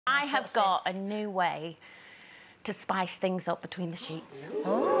I have got a new way to spice things up between the sheets.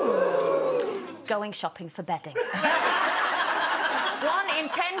 Oh. Going shopping for bedding. 1 in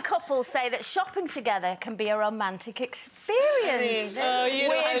 10 couples say that shopping together can be a romantic experience. Oh, you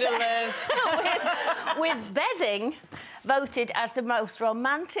know how to live. with bedding voted as the most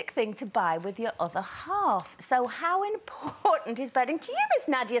romantic thing to buy with your other half. So how important is bedding to you, Miss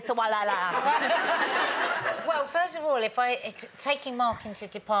Nadia Sawalala? Well, first of all, taking Mark into a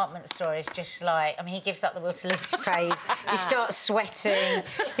department store is just like... I mean, he gives up the will to live phase. He starts sweating.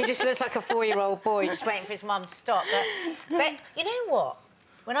 He just looks like a 4-year-old boy just waiting for his mum to stop. But you know what?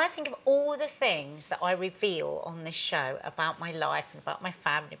 When I think of all the things that I reveal on this show about my life and about my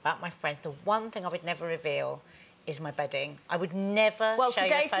family, about my friends, the one thing I would never reveal is my bedding. I would never well, show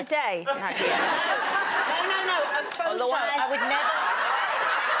today's the day, Nadia. No, a photo. I would never...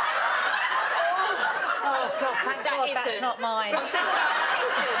 Oh, God, thank God that's not mine.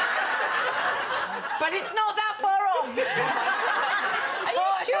 But it's not that far off. Are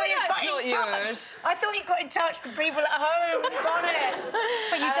you sure that's not yours? I thought you got in touch with people at home and got it.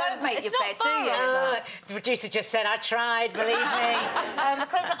 But you don't make your bed, do you? The producer just said I tried, believe me.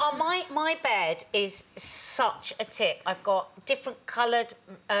 Because my bed is such a tip. I've got different coloured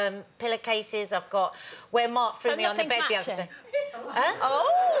pillowcases. I've got where Mark threw me on the bed the other day. Huh? Oh,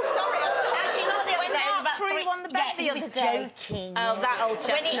 sorry. Actually, not the other day. It was about 3 on the bed the other day. Joking. Oh, that old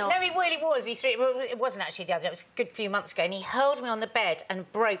chestnut. No, he really was. It wasn't actually the other day. It was a good few months ago, and he hurled me on the bed and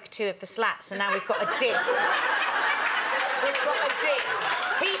broke 2 of the slats, and now we've got a dip. We've got a dip.